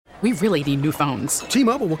We really need new phones.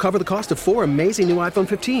 T-Mobile will cover the cost of 4 amazing new iPhone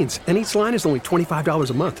 15s, and each line is only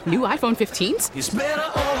 $25 a month. New iPhone 15s? It's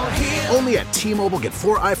better over here. Only at T-Mobile, get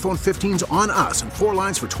 4 iPhone 15s on us and 4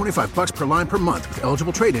 lines for $25 per line per month with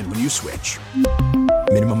eligible trade-in when you switch.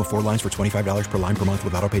 Minimum of 4 lines for $25 per line per month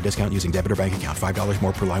with autopay discount using debit or bank account. $5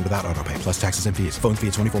 more per line without autopay, plus taxes and fees. Phone fee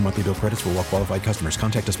at 24 monthly bill credits for well-qualified customers.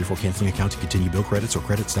 Contact us before canceling account to continue bill credits or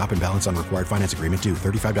credit stop and balance on required finance agreement due.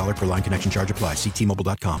 $35 per line connection charge applies. See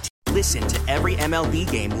T-Mobile.com. Listen to every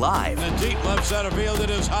MLB game live. In the deep left center field, it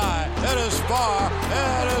is high, it is far,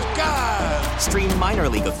 it is gone. Stream minor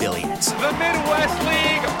league affiliates. The Midwest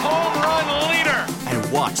League home run leader.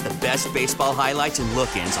 And watch the best baseball highlights and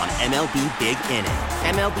look-ins on MLB Big Inning.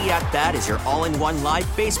 MLB At Bat is your all-in-one live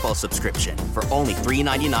baseball subscription for only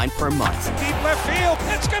 $3.99 per month. Deep left field,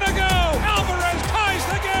 it's gonna go. Alvarez ties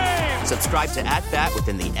the game. Subscribe to At Bat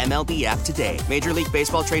within the MLB app today. Major League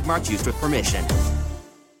Baseball trademarks used with permission.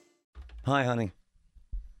 Hi, honey.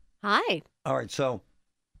 Hi. All right, so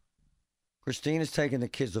Christine is taking the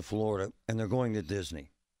kids to Florida, and they're going to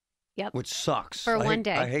Disney. Yep. Which sucks. For one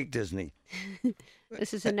day. I hate Disney.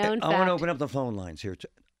 This is a known fact. I want to open up the phone lines here.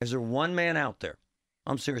 Is there one man out there,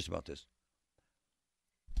 I'm serious about this,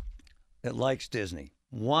 that likes Disney?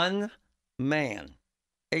 One man.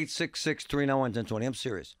 866-391-1020. I'm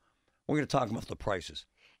serious. We're going to talk about the prices.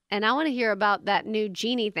 And I want to hear about that new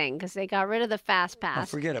Genie thing because they got rid of the Fast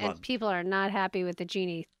Pass. Forget about it. And people are not happy with the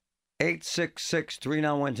Genie.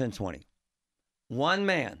 866-391-1020. One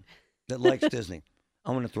man that likes Disney.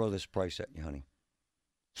 I'm going to throw this price at you, honey.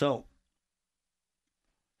 So,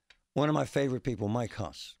 one of my favorite people, Mike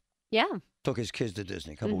Huss, took his kids to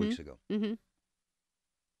Disney a couple weeks ago. Mm-hmm.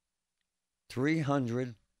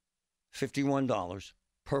 $351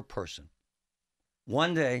 per person.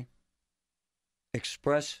 One day,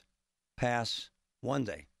 Express Pass, one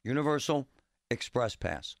day. Universal Express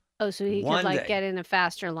Pass. Oh, so he could get in a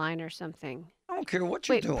faster line or something. I don't care what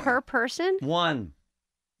you're doing. Wait, per person? One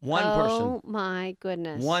person. Oh, my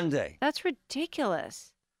goodness. One day. That's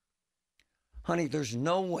ridiculous. Honey, there's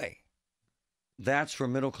no way that's for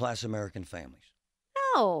middle-class American families.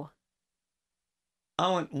 No.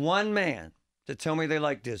 I want one man to tell me they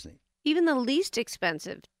like Disney. Even the least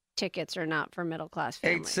expensive tickets are not for middle-class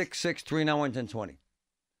families. 866-391-1020.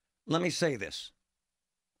 Let me say this.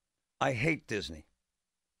 I hate Disney.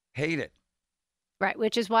 Hate it. Right,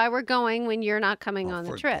 which is why we're going when you're not coming on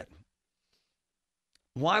the trip.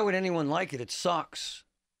 Why would anyone like it? It sucks.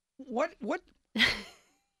 What?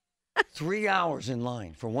 3 hours in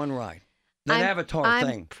line for one ride. That Avatar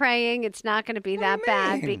thing. I'm praying it's not going to be that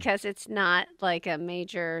bad because it's not like a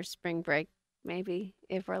major spring break, maybe,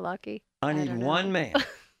 if we're lucky. I need one man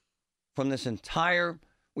from this entire,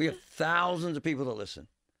 we have thousands of people that listen.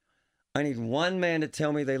 I need one man to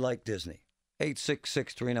tell me they like Disney.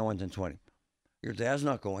 866-391-1020. Your dad's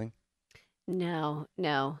not going. No.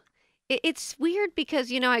 It's weird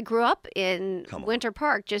because, I grew up in Winter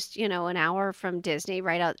Park, just, an hour from Disney,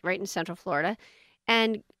 right in Central Florida.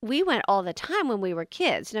 And we went all the time when we were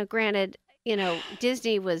kids. Now, granted,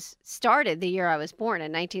 Disney was started the year I was born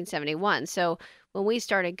in 1971. So when we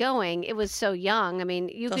started going, it was so young. I mean,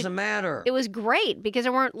 doesn't matter. It was great because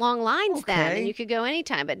there weren't long lines then and you could go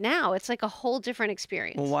anytime. But now it's like a whole different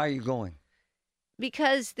experience. Well, why are you going?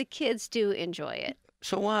 Because the kids do enjoy it.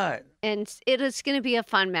 So what? And it is going to be a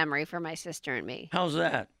fun memory for my sister and me. How's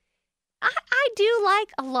that? I do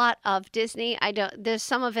like a lot of Disney. There's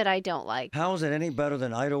some of it I don't like. How is it any better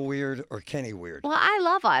than Idleweird or Kennyweird? Well, I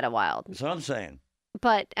love Idlewild. That's what I'm saying.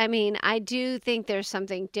 But, I mean, I do think there's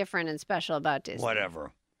something different and special about Disney.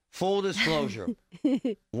 Whatever. Full disclosure.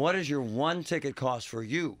 What is your one ticket cost for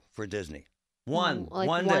you for Disney? One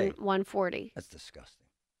day. $140. That's disgusting.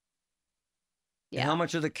 Yeah. And how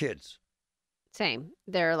much are the kids? Same.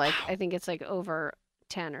 They're like, I think it's like over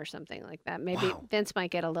 10 or something like that. Maybe Vince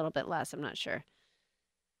might get a little bit less. I'm not sure.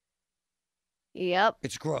 Yep.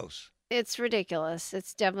 It's gross. It's ridiculous.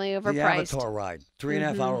 It's definitely overpriced. The Avatar ride,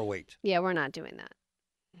 3.5 hour wait. Yeah, we're not doing that.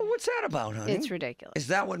 Well, what's that about, honey? It's ridiculous. Is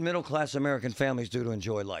that what middle-class American families do to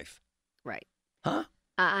enjoy life? Right. Huh?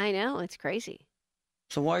 I know. It's crazy.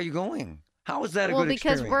 So why are you going? How is that a good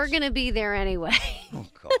experience? Well, because we're going to be there anyway. Oh,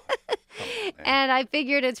 God. And I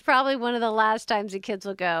figured it's probably one of the last times the kids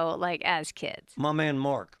will go, like, as kids. My man,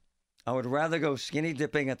 Mark, I would rather go skinny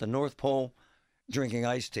dipping at the North Pole drinking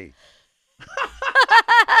iced tea.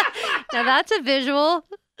 Now, that's a visual.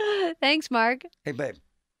 Thanks, Mark. Hey, babe.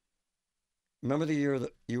 Remember the year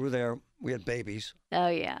that you were there, we had babies. Oh,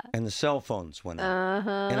 yeah. And the cell phones went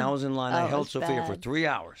out. And I was in line. I held Sophia for 3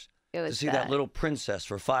 hours to see that little princess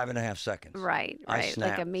for 5.5 seconds. Right. I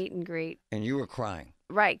snapped. Like a meet and greet. And you were crying.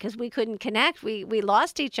 right, because we couldn't connect. We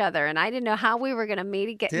lost each other, and I didn't know how we were going to meet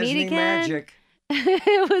again. Disney magic.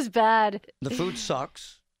 It was bad. The food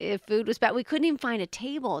sucks. Food was bad. We couldn't even find a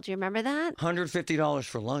table. Do you remember that? $150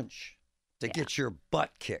 for lunch to get your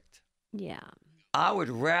butt kicked. Yeah. I would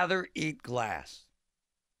rather eat glass.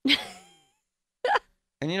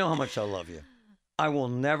 And you know how much I love you. I will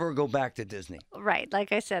never go back to Disney. Right.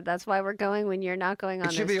 Like I said, that's why we're going when you're not going on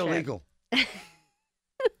this trip. It should be illegal.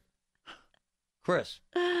 Chris,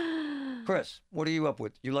 what are you up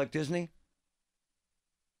with? You like Disney?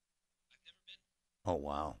 I've never been. Oh,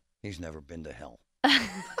 wow. He's never been to hell.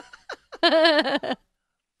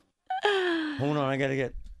 Hold on. I got to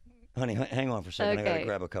get... Honey, hang on for a second. Okay. I got to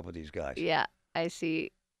grab a couple of these guys. Yeah, I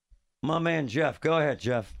see. My man, Jeff. Go ahead,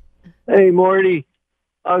 Jeff. Hey, Morty.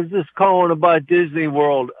 I was just calling about Disney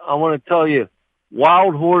World. I want to tell you,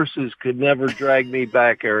 wild horses could never drag me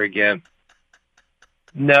back there again.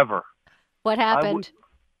 Never. What happened?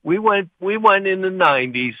 We went in the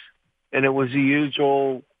 90s, and it was the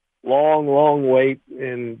usual long wait,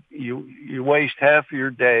 and you waste half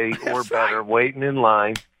your day or better waiting in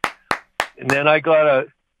line. And then I got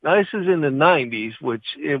this is in the 90s, which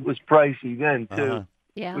it was pricey then, too. Uh-huh.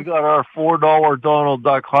 Yeah. We got our $4 Donald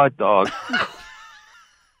Duck hot dog.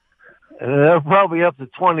 And they're probably up to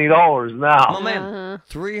 $20 now. Oh, man,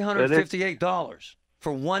 $358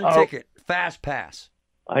 for one ticket, Fast Pass.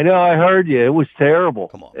 I know, I heard you. It was terrible.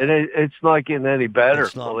 Come on. And it's not getting any better,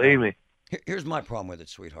 believe me. Here's my problem with it,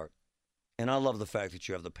 sweetheart. And I love the fact that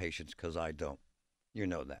you have the patience, because I don't. You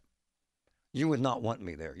know that. You would not want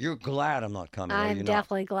me there. You're glad I'm not coming. I'm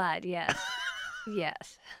definitely glad, yes.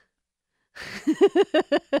 Yes.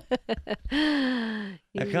 That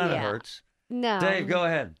kind of hurts. No. Dave, go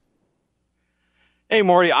ahead. Hey,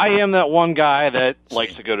 Morty, I am that one guy that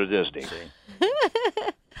likes to go to Disney.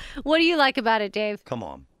 What do you like about it, Dave? Come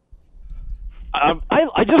on.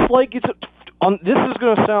 I just like this is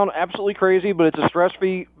going to sound absolutely crazy, but it's a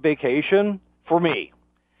stress-free vacation for me.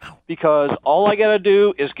 Because all I got to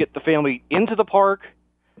do is get the family into the park,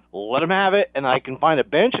 let them have it, and I can find a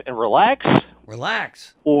bench and relax.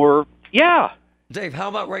 Relax? Or, yeah. Dave, how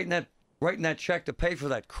about writing that check to pay for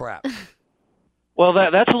that crap? Well,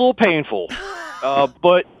 that's a little painful.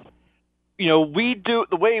 But, you know,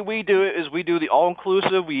 the way we do it is we do the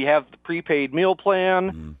all-inclusive. We have the prepaid meal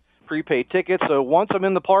plan, prepaid tickets. So once I'm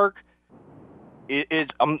in the park,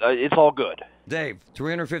 it's all good. Dave,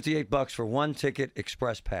 $358 for one ticket,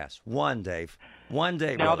 express pass. One, Dave. One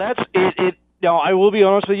day. Now, brother. that's it. Now, I will be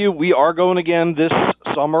honest with you. We are going again this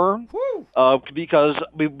summer because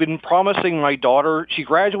we've been promising my daughter. She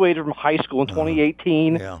graduated from high school in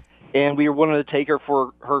 2018. Yeah. And we wanted to take her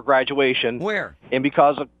for her graduation. Where? And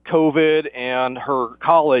because of COVID and her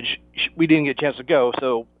college, we didn't get a chance to go.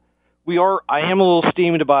 So I am a little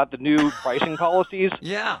steamed about the new pricing policies.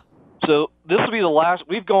 Yeah. So this will be the last.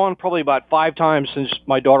 We've gone probably about 5 times since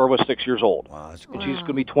my daughter was 6 years old. Wow, that's cool. And she's going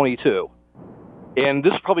to be 22. And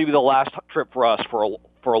this will probably be the last trip for us for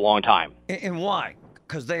a long time. And why?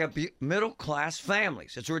 Because they have middle-class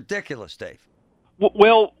families. It's ridiculous, Dave.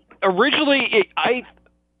 Well, originally, I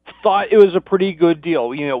thought it was a pretty good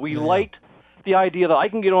deal. You know, we liked the idea that I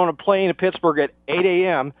can get on a plane to Pittsburgh at 8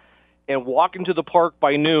 a.m. and walk into the park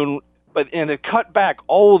by noon, and to cut back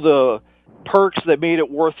all the perks that made it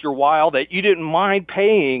worth your while, that you didn't mind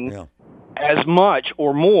paying as much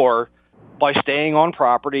or more by staying on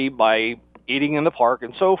property, by eating in the park,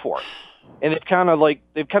 and so forth. And they've kind of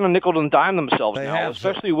nickeled and dimed themselves now,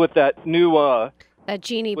 especially with that new that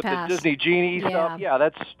Genie Pass, the Disney Genie stuff. Yeah,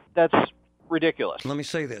 that's ridiculous. Let me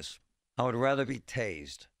say this: I would rather be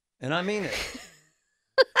tased, and I mean it.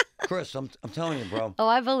 Chris, I'm telling you, bro. Oh,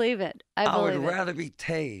 I believe it. I would rather be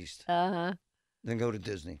tased than go to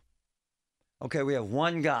Disney. Okay, we have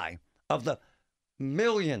one guy of the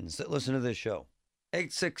millions that listen to this show.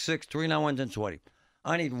 866-391-1020.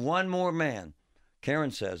 I need one more man.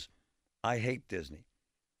 Karen says, I hate Disney.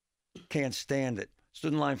 Can't stand it.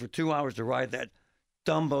 Stood in line for 2 hours to ride that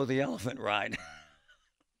Dumbo the elephant ride.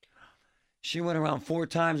 She went around 4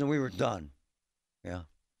 times and we were done. Yeah,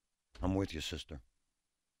 I'm with you, sister.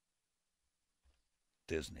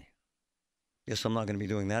 Disney. Guess I'm not going to be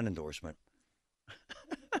doing that endorsement.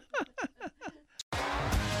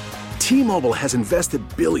 T-Mobile has invested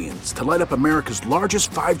billions to light up America's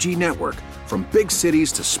largest 5G network, from big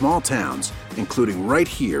cities to small towns, including right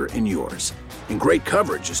here in yours. And great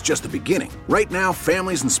coverage is just the beginning. Right now,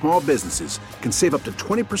 families and small businesses can save up to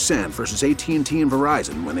 20% versus AT&T and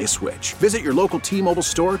Verizon when they switch. Visit your local T-Mobile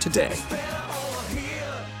store today.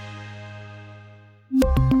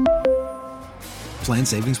 Plan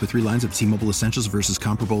savings with 3 lines of T-Mobile Essentials versus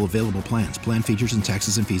comparable available plans. Plan features and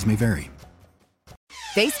taxes and fees may vary.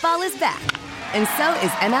 Baseball is back, and so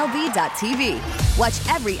is MLB.tv.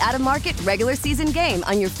 Watch every out-of-market, regular season game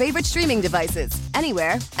on your favorite streaming devices,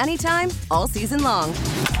 anywhere, anytime, all season long.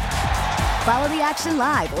 Follow the action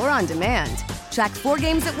live or on demand. Track 4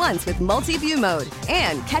 games at once with multi-view mode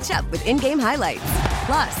and catch up with in-game highlights.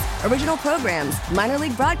 Plus, original programs, minor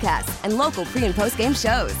league broadcasts, and local pre- and post-game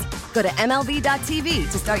shows. Go to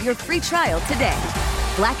MLB.tv to start your free trial today.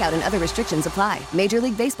 Blackout and other restrictions apply. Major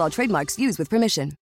League Baseball trademarks used with permission.